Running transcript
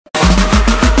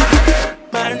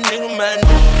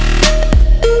Everyone,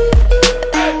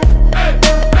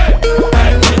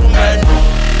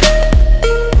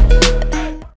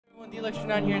 the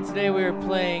Electronaut here, and today we are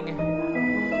playing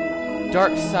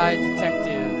Darkside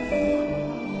Detective.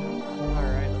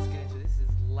 Alright, let's get into this. This is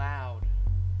loud.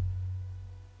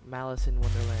 Malice in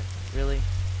Wonderland. Really?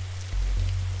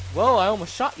 Whoa, I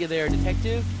almost shot you there,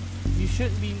 detective. You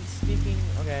shouldn't be sneaking.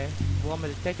 Okay, well, I'm a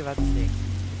detective, I have to sneak.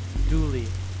 Dooley,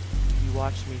 you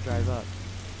watched me drive up.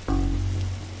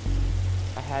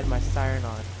 I had my siren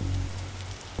on.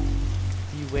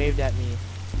 You waved at me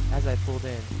as I pulled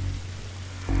in.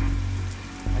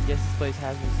 I guess this place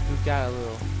has me spooked out a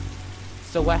little.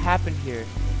 So what happened here?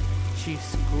 Chief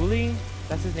Schoolie?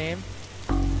 That's his name?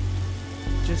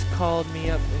 Just called me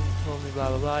up and told me blah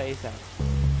blah blah ASAP.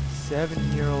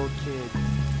 7-year-old kid,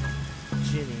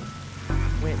 Ginny,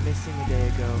 went missing a day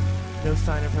ago. No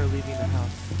sign of her leaving the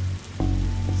house.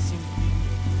 Seemed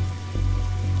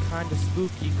kind of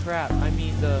spooky crap. I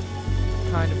mean the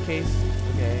kind of case.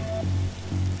 Okay.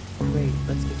 Great,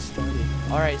 let's get started.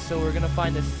 Alright, so we're gonna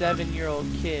find a 7-year-old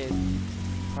kid.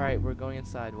 Alright, we're going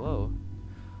inside. Whoa.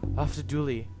 Officer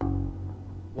Dooley.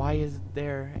 Why is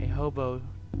there a hobo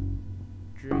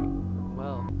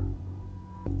well,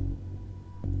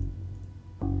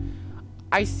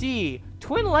 I see.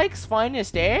 Twin Lakes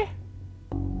finest, eh?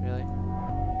 Really?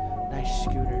 Nice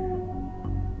scooter.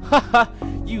 Haha,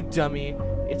 you dummy.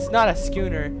 It's not a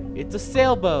schooner, it's a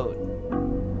sailboat.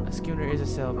 A schooner is a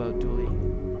sailboat, Dooley.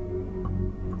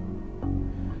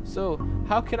 So,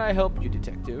 how can I help you,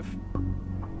 detective?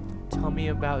 Tell me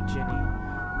about Ginny.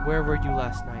 Where were you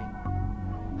last night?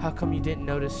 How come you didn't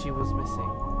notice she was missing?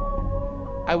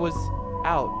 I was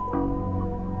out.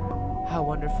 How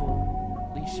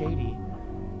wonderfully shady.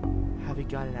 Have you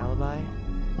got an alibi?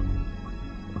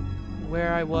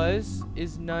 Where I was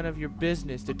is none of your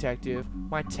business, detective.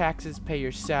 My taxes pay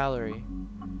your salary.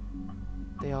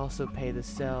 They also pay the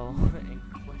cell and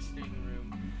questioning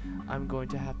room. I'm going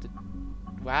to have to...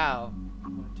 Wow.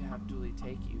 I'm going to have Dooley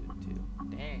take you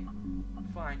to... Dang.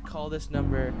 Fine, call this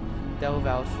number. They'll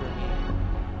vouch for me.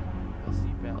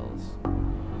 Rusty bells.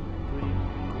 Booty.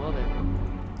 Well then.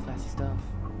 Classy stuff.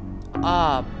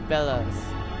 Ah, Bellas.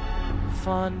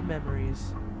 Fond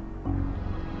memories.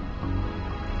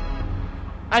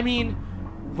 I mean,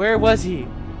 where was he?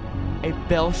 A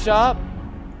bell shop?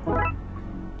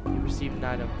 He received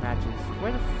 9 of matches.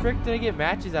 Where the frick did I get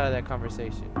matches out of that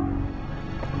conversation?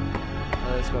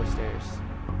 Oh, let's go upstairs.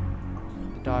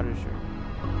 The daughter's room.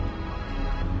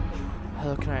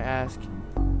 Hello, can I ask?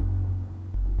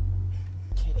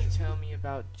 Can you tell me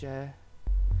about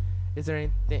Is there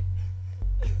anything?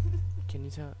 Can you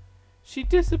tell? She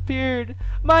disappeared.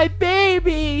 My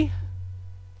baby!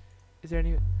 Is there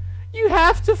any... You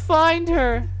have to find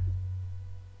her!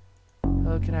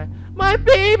 Oh, can I... My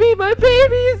baby! My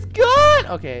baby is gone!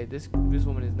 Okay, this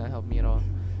woman is not helping me at all.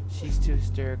 She's too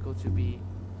hysterical to be...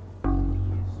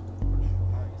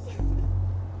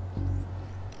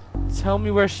 Tell me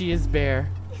where she is, bear.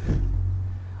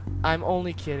 I'm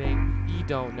only kidding. You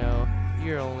don't know.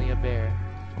 You're only a bear.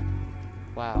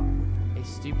 Wow. A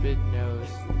stupid nose.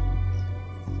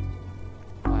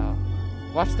 Wow.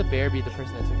 Watch the bear be the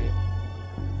person that took it.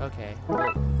 Okay.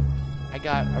 Well, I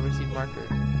got a received marker.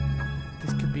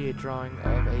 This could be a drawing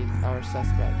of our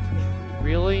suspect.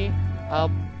 Really? I'll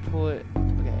put...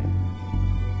 Okay.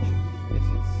 This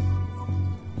is...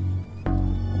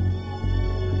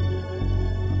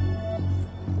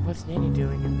 What's Nanny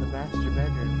doing in the master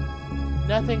bedroom?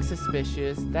 Nothing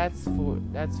suspicious. That's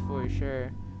for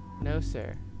sure. No,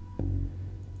 sir.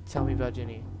 Tell me about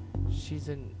Ginny. She's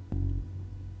an...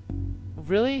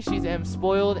 Really? She's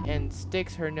spoiled and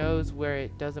sticks her nose where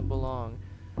it doesn't belong.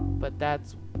 But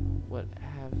that's what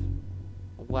have...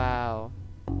 Wow.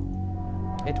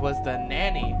 It was the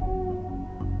nanny.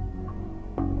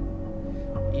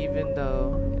 Even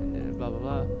though... blah blah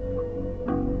blah.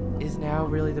 Is now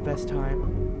really the best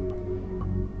time?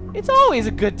 It's always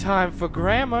a good time for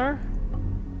grammar.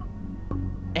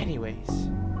 Anyways,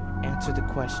 answer the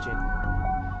question.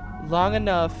 Long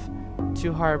enough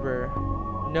to harbor.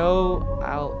 No,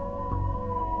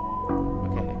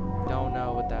 okay, don't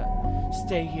know what that.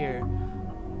 Stay here.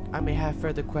 I may have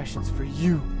further questions for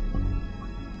you.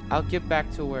 I'll get back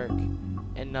to work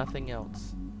and nothing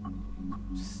else.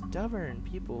 Stubborn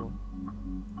people.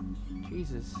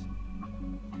 Jesus.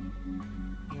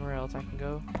 Anywhere else I can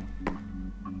go?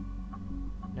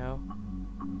 No?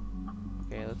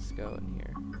 Okay, let's go in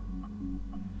here.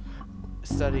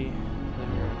 Study.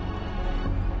 Living room.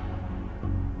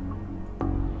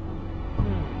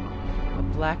 A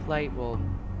black light bulb.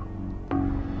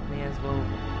 May as well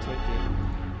take it.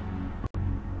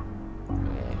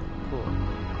 Okay, cool.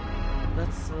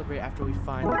 Let's celebrate after we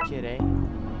find the kid, eh?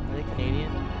 Are they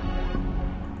Canadian?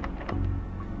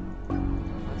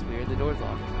 That's weird. The door's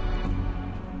locked.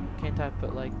 Can't I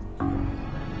put like...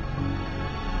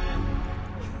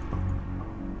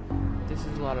 This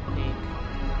is a lot of pink.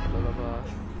 Blah blah blah.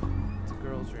 It's a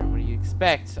girl's room. What do you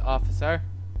expect, officer?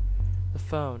 The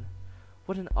phone.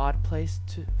 What an odd place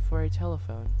for a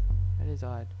telephone. That is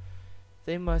odd.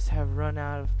 They must have run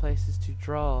out of places to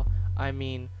draw. I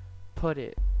mean, put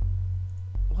it.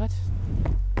 What?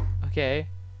 Okay.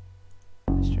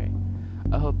 Straight.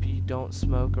 I hope you don't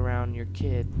smoke around your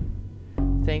kid.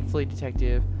 Thankfully,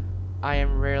 detective, I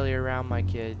am rarely around my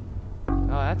kid.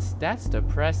 Oh, that's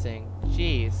depressing.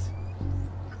 Jeez.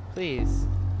 Please.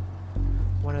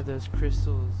 One of those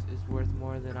crystals is worth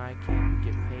more than I can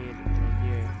get paid in a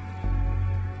year.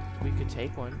 We could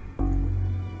take one.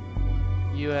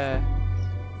 You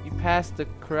passed the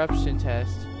corruption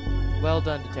test. Well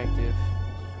done, detective.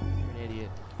 You're an idiot.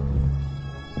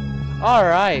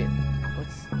 Alright.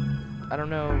 I don't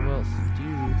know what else to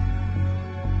do.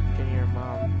 Get your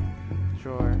mom.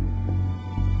 Sure.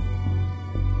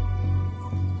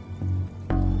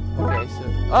 Okay, so...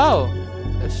 Oh!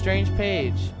 A strange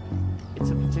page.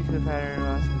 It's a particular pattern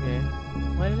of... Okay.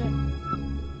 What is it?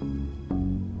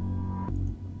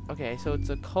 Okay, so it's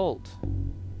a cult.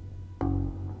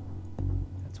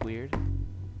 That's weird.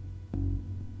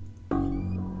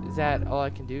 Is that all I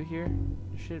can do here?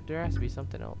 There has to be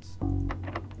something else.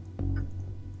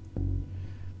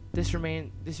 This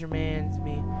reminds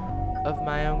me of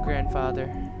my own grandfather.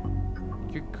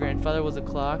 Your grandfather was a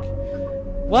clock?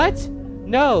 What?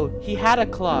 No, he had a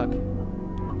clock.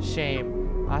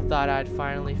 Shame. I thought I'd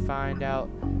finally find out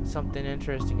something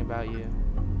interesting about you.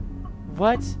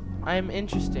 What? I am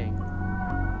interesting.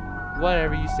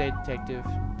 Whatever you say, detective.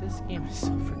 This game is so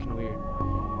freaking weird.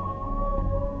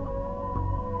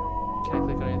 Can I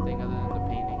click on anything other than the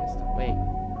painting and stuff? Wait.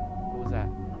 What was that?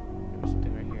 There was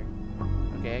something right here.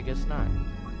 Okay, I guess not.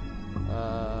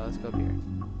 Let's go up here.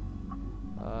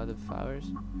 The flowers.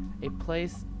 A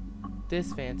place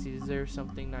this fancy deserves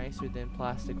something nicer than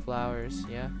plastic flowers,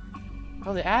 yeah?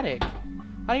 Oh, the attic! I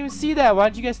didn't even see that! Why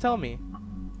did you guys tell me?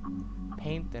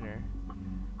 Paint thinner.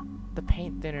 The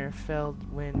paint thinner fell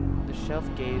when the shelf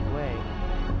gave way.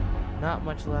 Not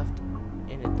much left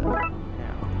in it though.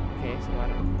 Now. Okay, so I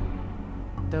don't...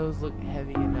 Those look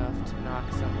heavy enough to knock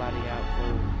somebody out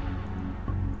cold.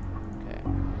 Okay.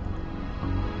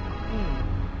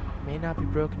 May not be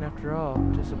broken after all.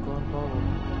 Just a blown bubble.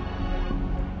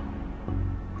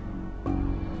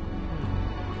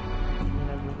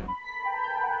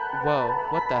 Whoa,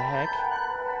 what the heck?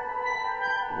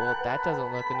 Well, that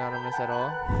doesn't look anonymous at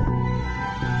all.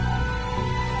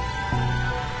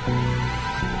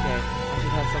 Okay, I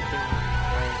should have something.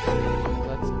 Right.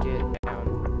 Let's get down.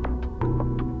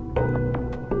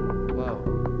 Whoa.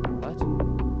 What?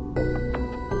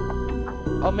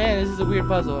 Oh man, this is a weird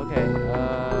puzzle. Okay,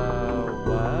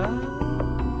 what?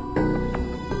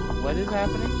 What is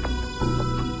happening?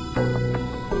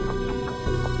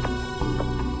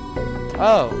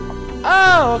 Oh!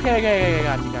 Oh! Okay,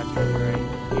 got you. Right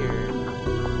here.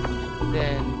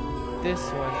 Then this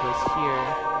one goes here.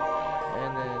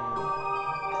 And then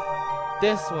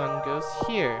this one goes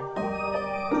here.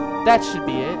 That should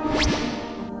be it.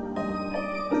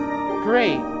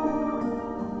 Great!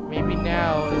 Maybe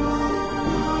now is...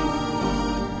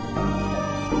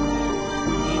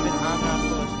 Even I'm not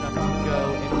close enough to go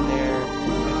in there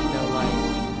with no light.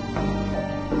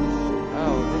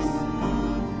 Oh, this...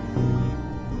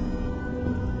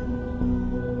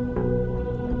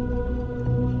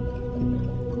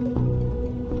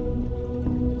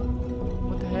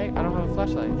 I don't have a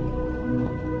flashlight.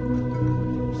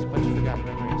 Just a bunch of forgotten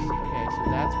memories. Okay, so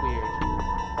that's weird.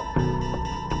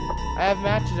 I have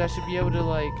matches. I should be able to,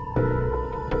 like...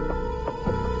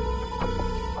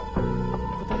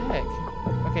 What the heck?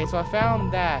 Okay, so I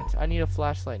found that. I need a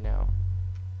flashlight now.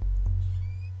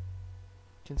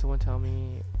 Can someone tell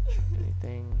me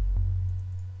anything?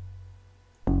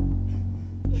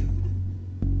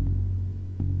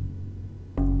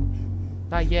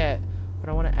 Not yet, but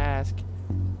I want to ask.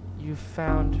 You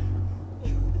found...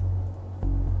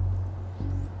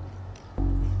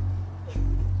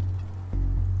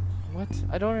 What?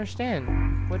 I don't understand.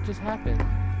 What just happened?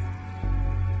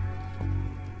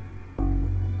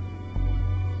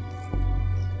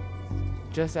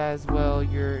 Just as well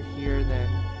you're here then.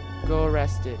 Go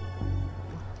arrest it.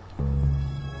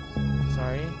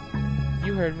 Sorry?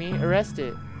 You heard me. Arrest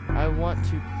it. I want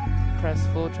to press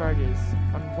full charges.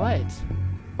 On what?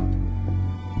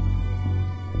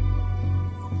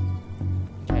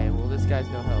 This guy's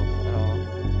no help at all.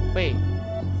 Wait.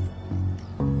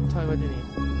 tell me what to need.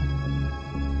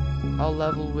 I'll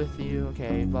level with you.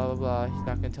 Okay, blah, blah, blah. He's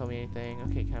not gonna tell me anything.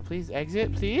 Okay, can I please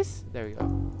exit, please? There we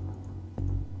go.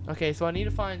 Okay, so I need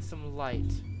to find some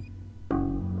light.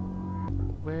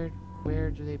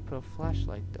 Where do they put a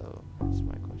flashlight, though? That's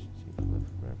my question.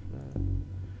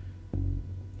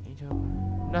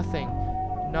 Nothing.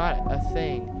 Not a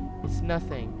thing. It's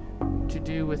nothing to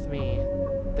do with me.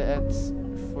 That's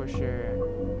for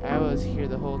sure. I was here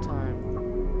the whole time.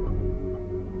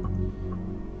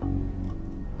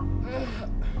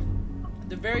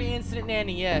 The very instant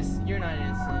nanny, yes. You're not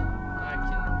innocent. I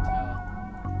can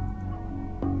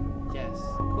tell. Yes.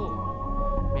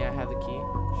 Cool. May I have the key?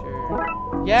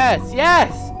 Sure. Yes!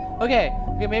 Yes! Okay.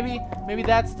 Okay, maybe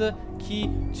that's the key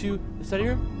to the study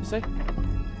room? The study?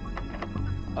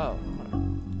 Oh.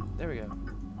 There we go.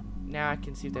 Now I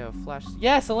can see if they have a flash.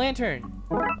 Yes, a lantern!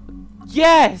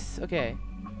 Yes! Okay.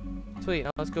 Sweet.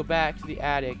 Now let's go back to the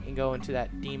attic and go into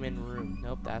that demon room.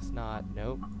 Nope, that's not.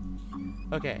 Nope.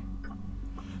 Okay.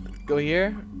 Go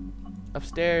here.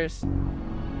 Upstairs.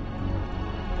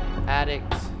 Attic.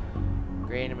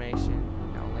 Gray animation.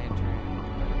 Now lantern.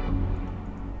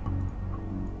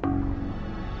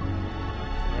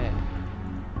 Okay.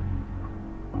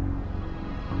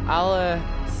 I'll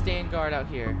stand guard out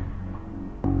here.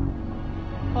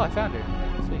 Oh, I found her.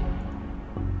 Sweet.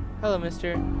 Hello,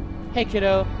 mister. Hey,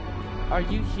 kiddo. Are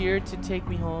you here to take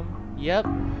me home? Yep.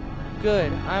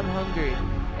 Good. I'm hungry.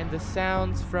 And the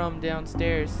sounds from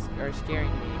downstairs are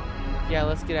scaring me. Yeah,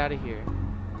 let's get out of here.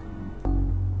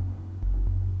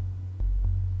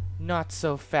 Not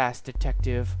so fast,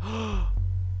 detective.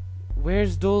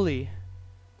 Where's Dolly?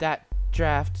 That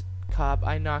draft cop.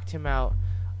 I knocked him out.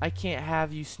 I can't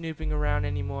have you snooping around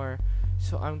anymore,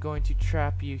 so I'm going to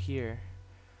trap you here.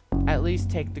 At least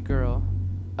take the girl.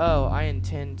 Oh, I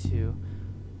intend to.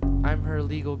 I'm her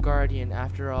legal guardian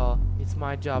after all. It's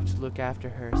my job to look after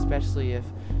her, especially if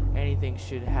anything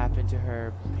should happen to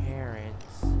her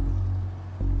parents.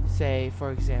 Say,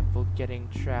 for example, getting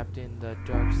trapped in the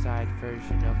Darkside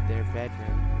version of their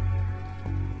bedroom.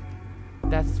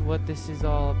 That's what this is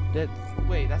all.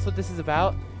 Wait, that's what this is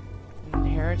about? An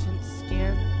inheritance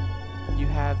scam? You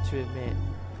have to admit,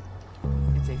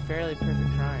 it's a fairly perfect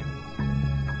crime.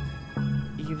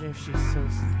 Even if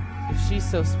she's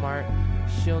so smart,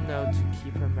 she'll know to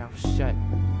keep her mouth shut.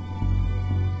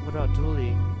 What about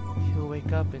Dooley? He'll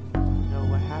wake up and know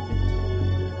what happened.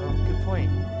 Good point.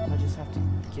 I'll just have to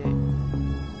get you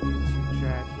to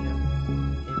drag him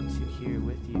into here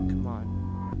with you. Come on.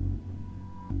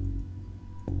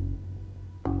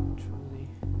 Truly.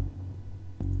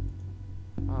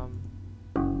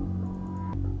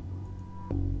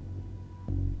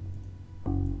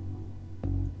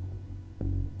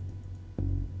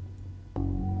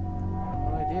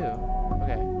 What do I do?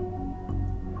 Okay.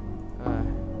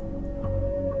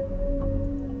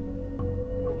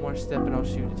 One more step and I'll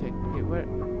shoot to take. Okay, what?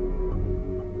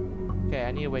 Okay,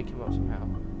 I need to wake him up somehow.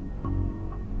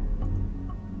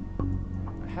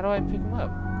 How do I pick him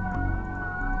up?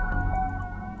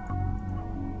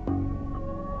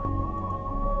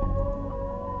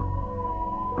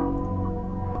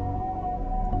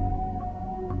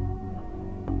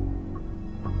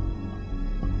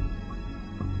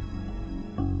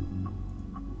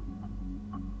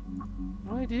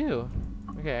 What do I do?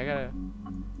 Okay, I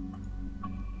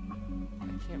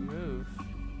can't move.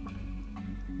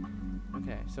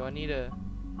 Okay, so I need a...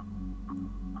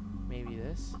 maybe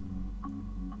this?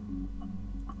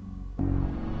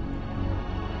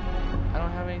 I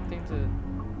don't have anything to...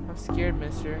 I'm scared,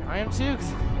 mister. I am too!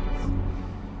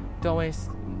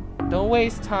 Don't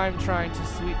waste time trying to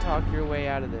sweet talk your way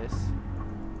out of this.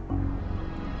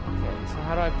 Okay, so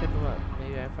how do I pick him up?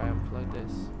 Maybe if I unplug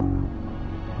this.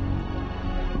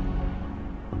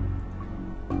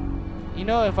 You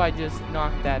know, if I just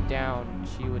knock that down,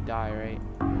 she would die, right?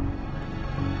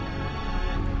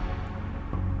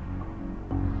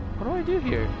 What do I do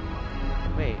here?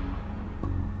 Wait.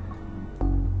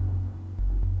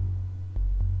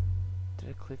 Did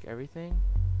I click everything?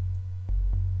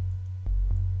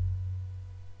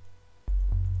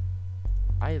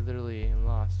 I literally am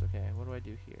lost. Okay, what do I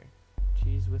do here?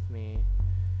 She's with me.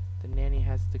 The nanny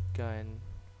has the gun.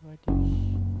 What do I do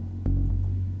here?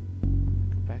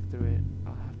 Go back through it.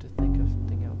 I'll have to think of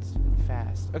something else and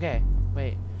fast. Okay,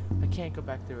 wait. I can't go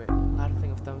back through it. I'll have to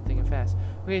think of something and fast.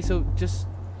 Okay, so just...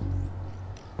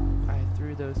 I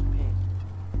threw those paint.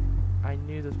 I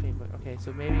knew those paint, but okay,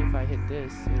 so maybe if I hit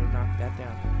this, it'll knock that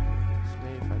down. So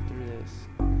maybe if I threw this.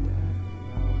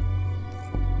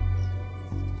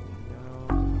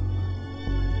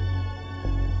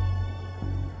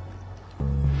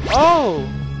 No. Oh!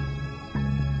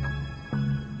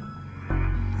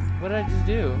 did I just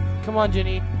do? Come on,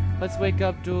 Ginny. Let's wake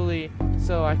up Dooley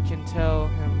so I can tell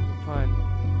him the pun.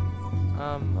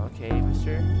 Okay,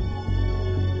 mister.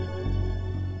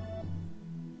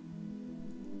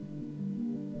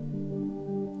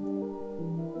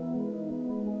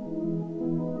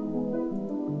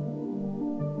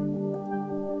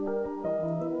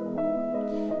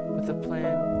 With a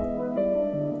plan.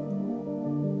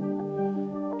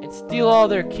 And steal all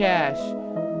their cash.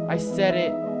 I said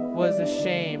it was a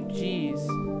shame. Jeez.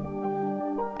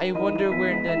 I wonder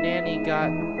where the nanny got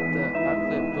the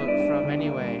outlet book from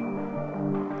anyway.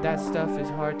 That stuff is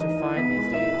hard to find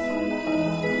these days.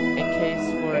 In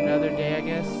case for another day, I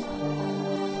guess.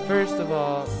 First of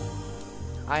all,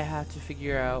 I have to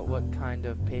figure out what kind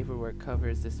of paperwork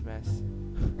covers this mess.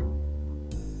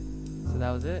 So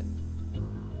that was it.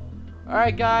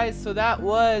 Alright guys, so that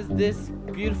was this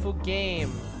beautiful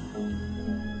game.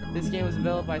 This game was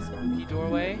developed by Spooky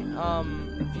Doorway.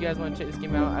 If you guys want to check this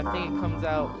game out, I think it comes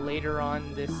out later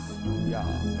on this,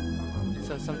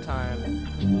 so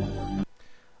sometime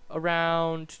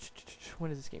around,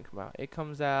 when does this game come out? It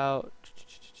comes out,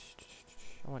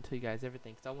 I want to tell you guys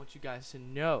everything, because I want you guys to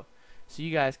know, so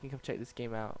you guys can come check this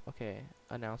game out. Okay,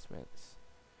 announcements.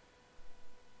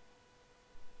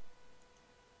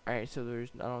 Alright, so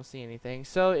I don't see anything.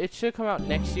 So it should come out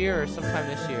next year or sometime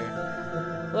this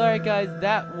year. Alright guys,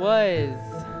 that was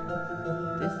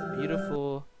this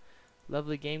beautiful,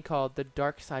 lovely game called the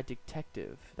Darkside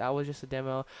Detective. That was just a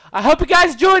demo. I hope you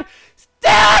guys enjoyed. Stay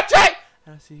on track!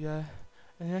 And I'll see you guys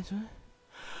in the next one.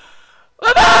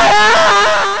 Bye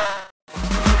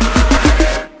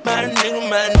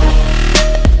bye!